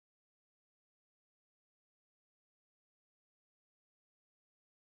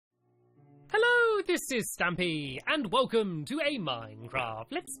this is Stampy, and welcome to a Minecraft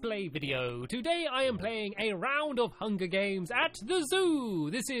Let's Play video. Today I am playing a round of Hunger Games at the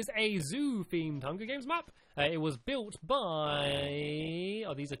zoo. This is a zoo-themed Hunger Games map. It was built by...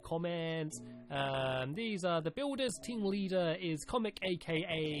 Oh, these are comments. These are the builders. Team leader is Comic,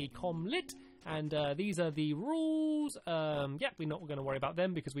 aka Comlit. And these are the rules. Yeah, we're not going to worry about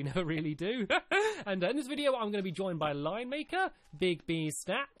them because we never really do. And in this video, I'm going to be joined by Line Maker, Big B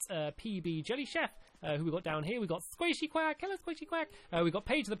Stat, PB Jelly Chef, who we got down here. We got Squishy Quack. Hello, Squishy Quack. We got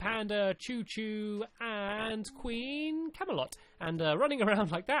Paige the Panda, Choo Choo, and Queen Camelot. And running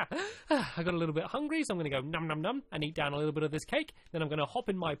around like that, I got a little bit hungry, so I'm going to go num num num and eat down a little bit of this cake. Then I'm going to hop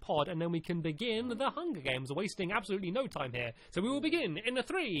in my pod, and then we can begin the Hunger Games, wasting absolutely no time here. So we will begin in a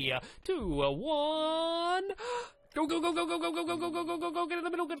 3, 2, 1. Go, go, go, go, go, go, go, go, go, go, go, go, go, get in the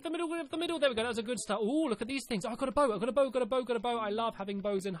middle, get in the middle, get in the middle. There we go, that was a good start. Oh, look at these things. Oh, I got a bow, I got a bow, got a bow, got a bow. I love having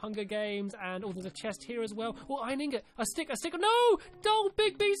bows in Hunger Games. And oh, there's a chest here as well. Oh, iron ingot, a stick. No! No,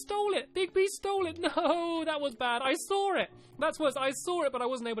 Big B stole it. Big B stole it. No, that was bad. I saw it. That's worse. I saw it, but I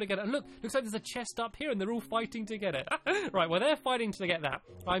wasn't able to get it. And look, looks like there's a chest up here and they're all fighting to get it. Right, well, they're fighting to get that.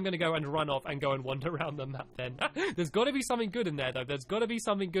 I'm going to go and run off and go and wander around the map then. There's got to be something good in there, though. There's got to be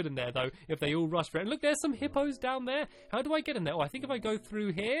something good in there, though, if they all rush for it. And look, there's some hippos down there. How do I get in there? Oh, I think if I go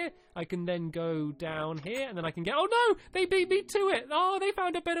through here, I can then go down here, and then I can get... Oh, no! They beat me to it! Oh, they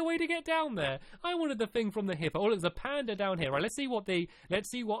found a better way to get down there. I wanted the thing from the hippo. Oh, look, there's a panda down here. Right, let's see what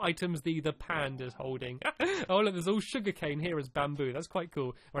items the panda's holding. Oh, look, there's all sugarcane here as bamboo. That's quite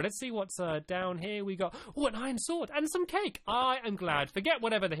cool. Right, let's see what's down here. We got... Oh, an iron sword and some cake. I am glad. Forget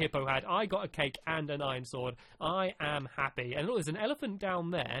whatever the hippo had. I got a cake and an iron sword. I am happy. And look, there's an elephant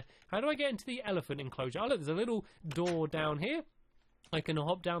down there. How do I get into the elephant enclosure? Oh, look, there's a little door down here. I can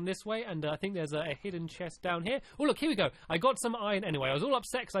hop down this way, and I think there's a hidden chest down here. Oh, look, here we go. I got some iron anyway. I was all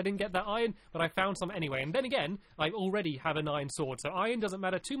upset because I didn't get that iron, but I found some anyway. And then again, I already have an iron sword, so iron doesn't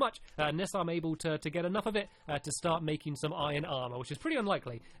matter too much unless I'm able to get enough of it to start making some iron armor, which is pretty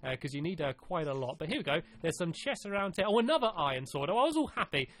unlikely because you need quite a lot. But here we go. There's some chests around here. Oh, another iron sword. Oh, I was all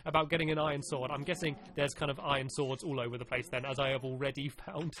happy about getting an iron sword. I'm guessing there's kind of iron swords all over the place then, as I have already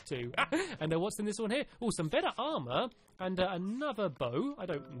found two. And what's in this one here? Oh, some better armor and another bow. I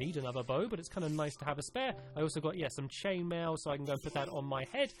don't need another bow, but it's kind of nice to have a spare. I also got, some chainmail, so I can go and put that on my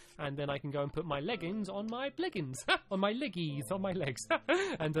head, and then I can go and put my leggings on my leggings. On my leggies, on my legs.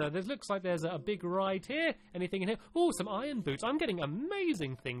 And there looks like there's a big ride here. Anything in here? Oh, some iron boots. I'm getting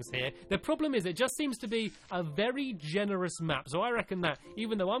amazing things here. The problem is it just seems to be a very generous map, so I reckon that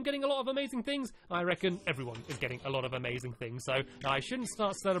even though I'm getting a lot of amazing things, I reckon everyone is getting a lot of amazing things, so I shouldn't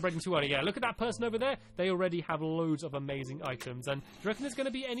start celebrating too early. Yeah, look at that person over there. They already have loads of amazing items, and do you reckon there's going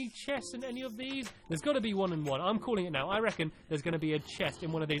to be any chests in any of these? There's got to be one in one. I'm calling it now. I reckon there's going to be a chest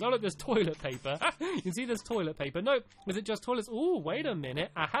in one of these. Oh, look, there's toilet paper. You can see there's toilet paper. No, is it just toilets? Oh, wait a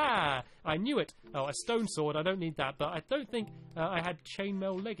minute. Aha! I knew it. Oh, a stone sword. I don't need that, but I don't think I had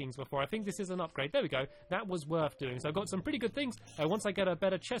chainmail leggings before. I think this is an upgrade. There we go. That was worth doing. So I've got some pretty good things. Once I get a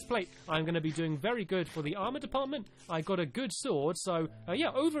better chest plate, I'm going to be doing very good for the armor department. I got a good sword, so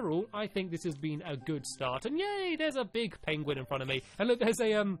yeah, overall, I think this has been a good start. And yay, there's a big penguin in front of me. And look, there's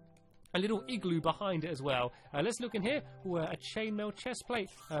a little igloo behind it as well. Let's look in here. Ooh, a chainmail chest plate.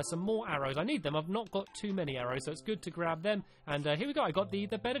 Some more arrows. I need them. I've not got too many arrows, so it's good to grab them. And here we go. I got the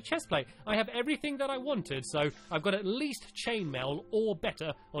better chest plate. I have everything that I wanted, so I've got at least chainmail or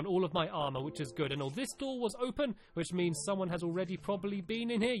better on all of my armor, which is good. And this door was open, which means someone has already probably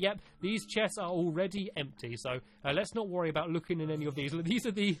been in here. Yep, these chests are already empty, so let's not worry about looking in any of these. These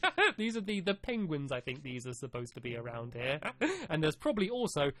are the these are the penguins. I think these are supposed to be around here. And there's probably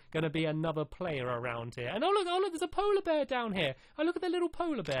also going to be another player around here. And oh look, there's a polar bear down here. Oh, look at the little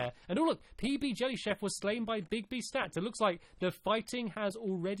polar bear. And oh look, PB Jelly Chef was slain by Big B Stats. It looks like the fighting has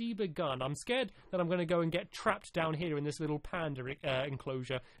already begun. I'm scared that I'm going to go and get trapped down here in this little panda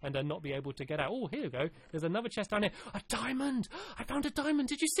enclosure and not be able to get out. Oh, here we go. There's another chest down here. A diamond! I found a diamond.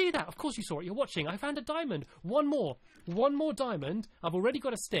 Did you see that? Of course you saw it. You're watching. I found a diamond. One more diamond. I've already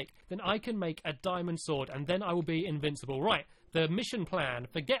got a stick. Then I can make a diamond sword and then I will be invincible. Right. The mission plan.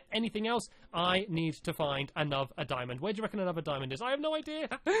 Forget anything else. I need to find a diamond. Where do you reckon another diamond is? I have no idea.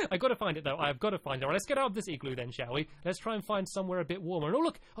 I've got to find it, though. I've got to find it. Right, let's get out of this igloo, then, shall we? Let's try and find somewhere a bit warmer. And oh,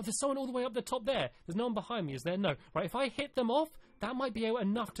 look. Oh, there's someone all the way up the top there. There's no one behind me, is there? No. Right, if I hit them off, that might be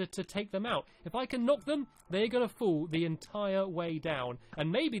enough to take them out. If I can knock them, they're going to fall the entire way down.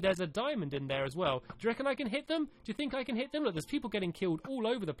 And maybe there's a diamond in there as well. Do you reckon I can hit them? Do you think I can hit them? Look, there's people getting killed all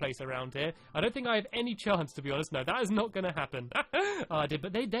over the place around here. I don't think I have any chance, to be honest. No, that is not going to happen.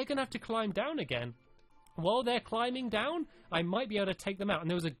 But they're going to have to climb down again. While they're climbing down, I might be able to take them out. And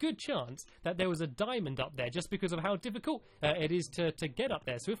there was a good chance that there was a diamond up there just because of how difficult it is to get up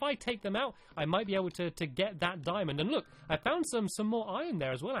there. So if I take them out, I might be able to get that diamond. And look, I found some more iron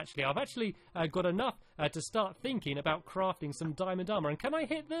there as well, actually. I've actually got enough to start thinking about crafting some diamond armor. And can I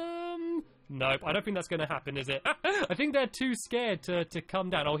hit them? Nope, I don't think that's going to happen, is it? I think they're too scared to come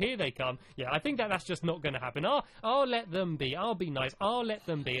down. Oh, here they come. Yeah, I think that's just not going to happen. I'll let them be. I'll be nice. I'll let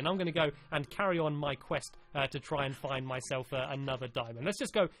them be. And I'm going to go and carry on my quest to try and find myself another diamond. Let's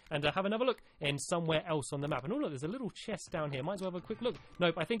just go and have another look in somewhere else on the map. And oh, look, there's a little chest down here. Might as well have a quick look.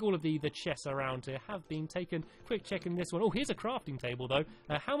 Nope, I think all of the chests around here have been taken. Quick check in this one. Oh, here's a crafting table, though.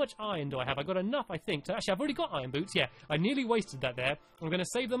 How much iron do I have? I've got enough, I think. Actually, I've already got iron boots. Yeah, I nearly wasted that there. I'm going to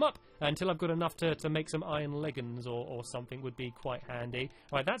save them up until I've got enough to make some iron leggings or something. Would be quite handy.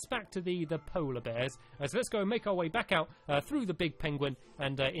 Right, that's back to the polar bears. So let's go and make our way back out through the big penguin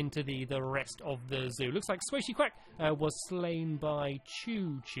and into the rest of the zoo. Looks like Squishy Quack was slain by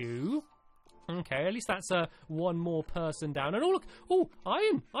Choo Choo. Okay, at least that's one more person down. And oh, look, oh,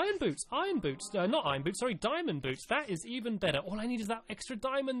 iron boots, not iron boots, sorry, diamond boots. That is even better. All I need is that extra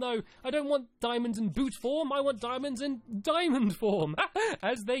diamond, though. I don't want diamonds in boot form. I want diamonds in diamond form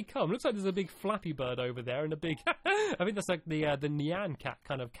as they come. Looks like there's a big Flappy Bird over there and a big, I think that's like the Nyan cat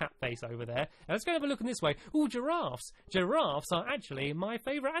kind of cat face over there. Now, let's go and have a look in this way. Oh, giraffes. Giraffes are actually my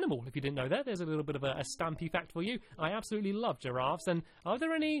favourite animal. If you didn't know that, there's a little bit of a Stampy fact for you. I absolutely love giraffes. And are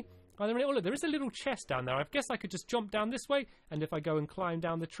there any... Oh, look, there is a little chest down there. I guess I could just jump down this way, and if I go and climb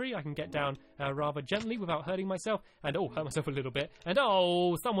down the tree, I can get down rather gently without hurting myself. And, oh, hurt myself a little bit. And,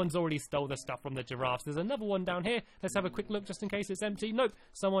 oh, someone's already stole the stuff from the giraffes. There's another one down here. Let's have a quick look just in case it's empty. Nope,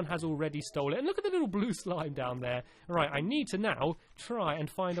 someone has already stolen it. And look at the little blue slime down there. Right, I need to now try and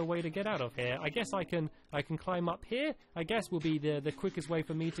find a way to get out of here. I guess I can climb up here. I guess will be the quickest way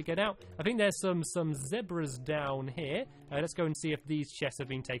for me to get out. I think there's some zebras down here. Let's go and see if these chests have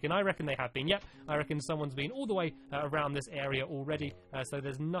been taken. I reckon they have been. Yep, I reckon someone's been all the way around this area already, so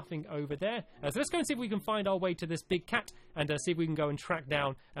there's nothing over there. So let's go and see if we can find our way to this big cat and see if we can go and track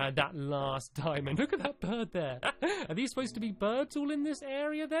down that last diamond. Look at that bird there. Are these supposed to be birds all in this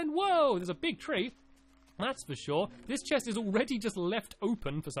area then? Whoa, there's a big tree. That's for sure. This chest is already just left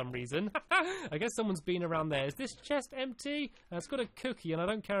open for some reason. I guess someone's been around there. Is this chest empty? It's got a cookie, and I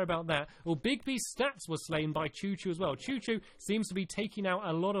don't care about that. Well, Big B Stats was slain by Choo Choo as well. Choo Choo seems to be taking out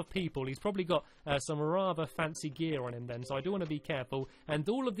a lot of people. He's probably got some rather fancy gear on him then, so I do want to be careful. And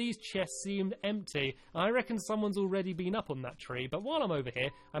all of these chests seemed empty. I reckon someone's already been up on that tree. But while I'm over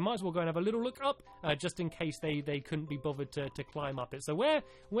here, I might as well go and have a little look up, just in case they couldn't be bothered to climb up it. So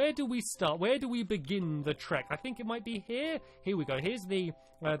where do we start? Where do we begin the trek? I think it might be here. Here we go. Here's the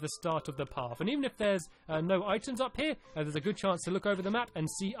start of the path. And even if there's no items up here, there's a good chance to look over the map and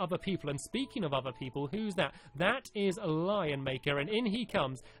see other people. And speaking of other people, who's that? That is a Lion Maker, and in he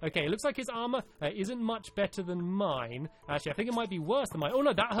comes. Okay, it looks like his armor isn't much better than mine. Actually, I think it might be worse than mine. Oh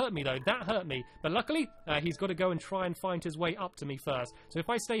no, that hurt me though. That hurt me. But luckily, he's got to go and try and find his way up to me first. So if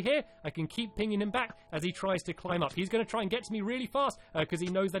I stay here, I can keep pinging him back as he tries to climb up. He's going to try and get to me really fast because he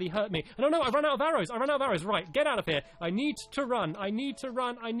knows that he hurt me. And oh no, I ran out of arrows. Right, get out of here. I need to run. Let's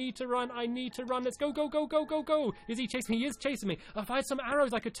go. Is he chasing me? He is chasing me. If I had some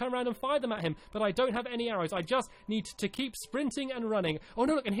arrows, I could turn around and fire them at him, but I don't have any arrows. I just need to keep sprinting and running. Oh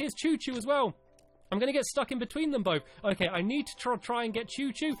no, look, and here's Choo Choo as well. I'm going to get stuck in between them both. Okay, I need to try and get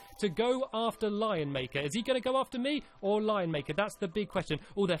Choo Choo to go after Lion Maker. Is he going to go after me or Lion Maker? That's the big question.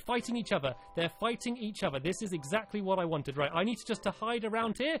 Oh, they're fighting each other. This is exactly what I wanted, right? I need just to hide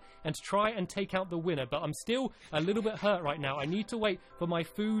around here and try and take out the winner, but I'm still a little bit hurt right now. I need to wait for my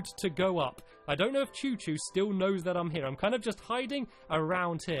food to go up. I don't know if Choo Choo still knows that I'm here. I'm kind of just hiding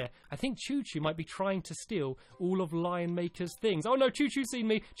around here. I think Choo Choo might be trying to steal all of Lion Maker's things. Oh no, Choo Choo's seen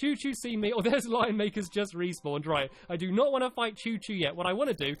me. Oh, there's Lion Maker's just respawned. Right, I do not want to fight Choo Choo yet. What I want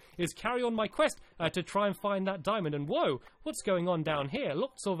to do is carry on my quest to try and find that diamond. And whoa, what's going on down here?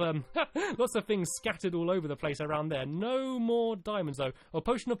 Lots of things scattered all over the place around there. No more diamonds though. A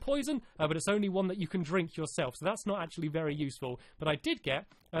potion of poison, but it's only one that you can drink yourself, so that's not actually very useful. But I did get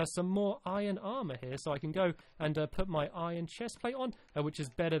some more iron armor here, so I can go and put my iron chest plate on, which is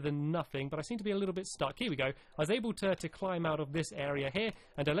better than nothing, but I seem to be a little bit stuck. Here we go. I was able to climb out of this area here,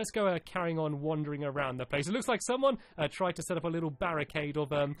 and let's go carrying on wandering around the place. It looks like someone tried to set up a little barricade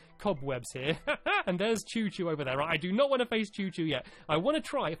of cobwebs here, and there's Choo Choo over there. Right, I do not want to face Choo Choo yet. I want to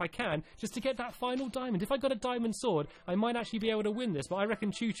try, if I can, just to get that final diamond. If I got a diamond sword, I might actually be able to win this, but I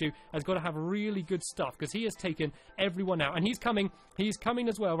reckon Choo Choo has got to have really good stuff, because he has taken everyone out, and he's coming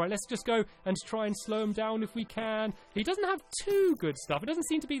as well. Right, let's just go and try and slow him down if we can. He doesn't have too good stuff. It doesn't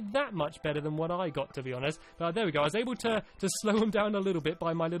seem to be that much better than what I got, to be honest. But there we go. I was able to slow him down a little bit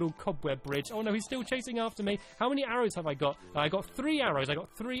by my little cobweb bridge. Oh no, he's still chasing after me. How many arrows have I got? I got 3 arrows.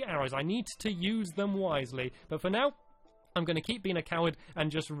 I need to use them wisely. But for now, I'm going to keep being a coward and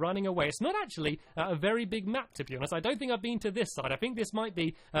just running away. It's not actually a very big map, to be honest. I don't think I've been to this side. I think this might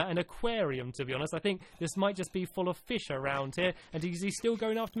be an aquarium, to be honest. I think this might just be full of fish around here. And is he still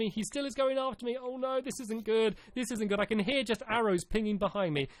going after me? He still is going after me. Oh no, this isn't good. This isn't good. I can hear just arrows pinging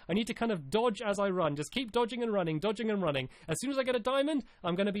behind me. I need to kind of dodge as I run. Just keep dodging and running, dodging and running. As soon as I get a diamond,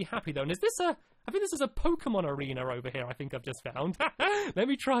 I'm going to be happy though. And is this I think this is a Pokemon arena over here, I think I've just found. Let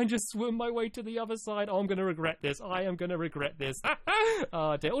me try and just swim my way to the other side. Oh, I'm going to regret this. I am going to regret this.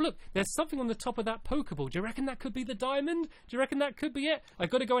 Oh, dear. Oh, look, there's something on the top of that Pokeball. Do you reckon that could be the diamond? Do you reckon that could be it?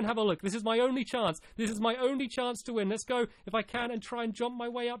 I've got to go and have a look. This is my only chance. This is my only chance to win. Let's go, if I can, and try and jump my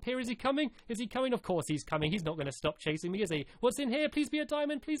way up here. Is he coming? Is he coming? Of course he's coming. He's not going to stop chasing me, is he? What's in here? Please be a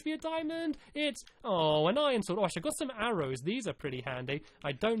diamond. Please be a diamond. It's, oh, an iron sword. Oh, I've got some arrows. These are pretty handy.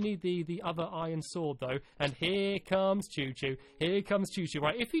 I don't need the other iron sword, though. And here comes Choo Choo. Here comes Choo Choo.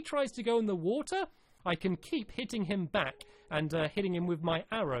 Right, if he tries to go in the water, I can keep hitting him back and hitting him with my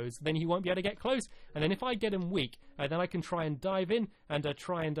arrows. Then he won't be able to get close. And then if I get him weak, then I can try and dive in and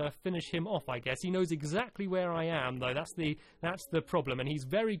try and finish him off, I guess. He knows exactly where I am, though. That's the problem. And he's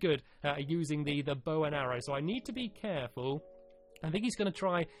very good at using the bow and arrow. So I need to be careful. I think he's going to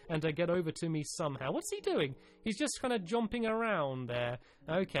try and get over to me somehow. What's he doing? He's just kind of jumping around there.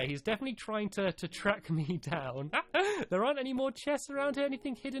 Okay, he's definitely trying to track me down. There aren't any more chests around here?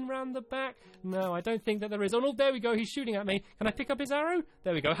 Anything hidden around the back? No, I don't think that there is. Oh, no, there we go. He's shooting at me. Can I pick up his arrow?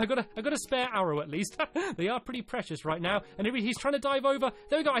 There we go. I got a spare arrow at least. They are pretty precious right now. And he's trying to dive over.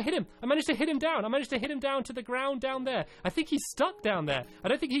 There we go. I hit him. I managed to hit him down. I managed to hit him down to the ground down there. I think he's stuck down there. I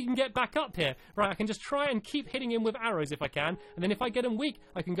don't think he can get back up here. Right, I can just try and keep hitting him with arrows if I can. And then if I get him weak,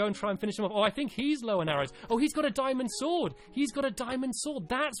 I can go and try and finish him off. Oh, I think he's low on arrows. Oh, he's got a diamond sword. He's got a diamond sword.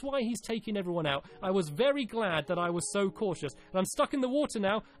 That's why he's taking everyone out. I was very glad that I was so cautious. And I'm stuck in the water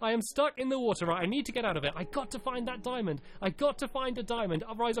now. I am stuck in the water. Right, I need to get out of it. I got to find that diamond. I got to find a diamond.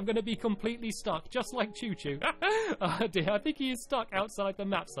 Otherwise, I'm going to be completely stuck, just like Choo Choo. Oh dear, I think he is stuck outside the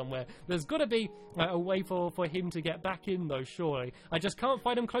map somewhere. There's got to be a way for him to get back in, though, surely. I just can't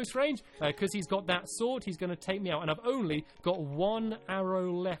fight him close range because he's got that sword. He's going to take me out. And I've only got 1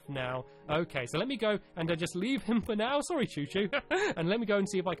 arrow left now. Okay, so let me go and just leave him for now. Sorry, Choo Choo. And let me go and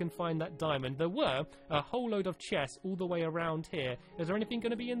see if I can find that diamond. There were a whole load of chests all the way around here. Is there anything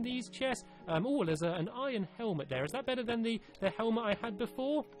going to be in these chests? Oh, there's an iron helmet there. Is that better than the helmet I had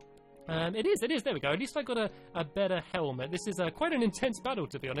before? It is, there we go. At least I got a better helmet. This is quite an intense battle,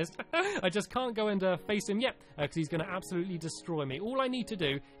 to be honest. I just can't go and face him yet, because he's going to absolutely destroy me. All I need to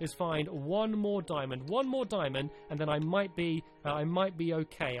do is find one more diamond, and then I might be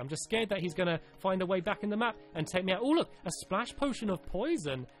okay. I'm just scared that he's going to find a way back in the map and take me out. Oh, look, a splash potion of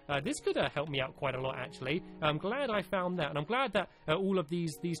poison. This could help me out quite a lot, actually. I'm glad I found that, and I'm glad that all of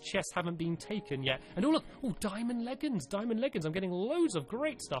these chests haven't been taken yet. And oh, look, diamond leggings. I'm getting loads of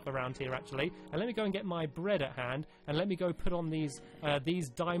great stuff around here, actually. And let me go and get my bread at hand, and let me go put on these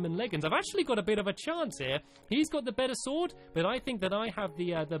diamond leggings. I've actually got a bit of a chance here. He's got the better sword, but I think that I have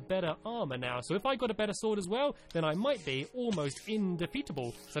the better armor now. So if I got a better sword as well, then I might be almost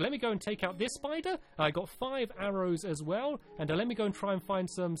indefeatable. So let me go and take out this spider. I got 5 arrows as well, and let me go and try and find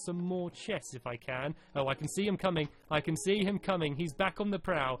some more chests if I can. Oh, I can see him coming. He's back on the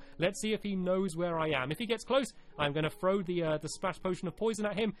prowl. Let's see if he knows where I am. If he gets close, I'm going to throw the splash potion of poison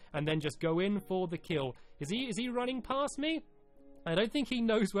at him and then just go in for the kill. Is he running past me? I don't think he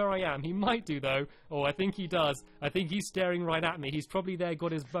knows where I am. He might do, though. Oh, I think he does. I think he's staring right at me. He's probably there,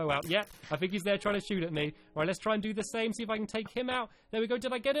 got his bow out. Yep, I think he's there trying to shoot at me. Right, let's try and do the same, see if I can take him out. There we go.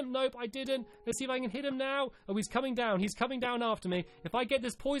 Did I get him? Nope, I didn't. Let's see if I can hit him now. Oh, he's coming down. He's coming down after me. If I get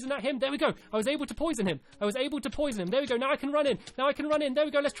this poison at him, there we go. I was able to poison him. There we go. Now I can run in. There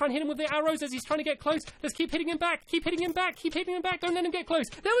we go. Let's try and hit him with the arrows as he's trying to get close. Let's keep hitting him back. Don't let him get close.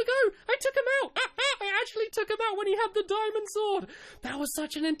 There we go. I took him out. I actually took him out when he had the diamond sword. That was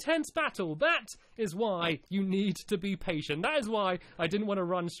such an intense battle. That is why you need to be patient. That is why I didn't want to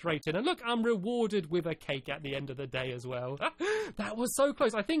run straight in. And look, I'm rewarded with a cake at the end of the day as well. That was so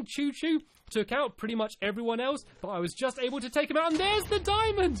close. I think Choo Choo took out pretty much everyone else, but I was just able to take him out. And there's the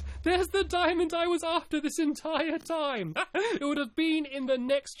diamond. There's the diamond I was after this entire time. It would have been in the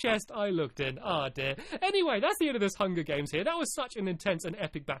next chest I looked in. Ah, dear. Anyway, that's the end of this Hunger Games here. That was such an intense and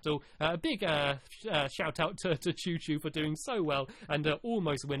epic battle. A big shout out to Choo Choo for doing so well. well, and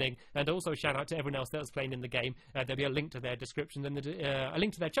almost winning. And also shout out to everyone else that was playing in the game. There'll be a link to their description, and a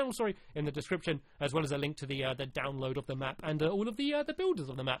link to their channel, in the description, as well as a link to the download of the map and all of the builders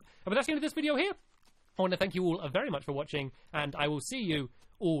of the map. But that's the end of this video here. I want to thank you all very much for watching, and I will see you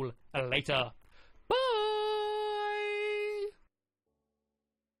all later.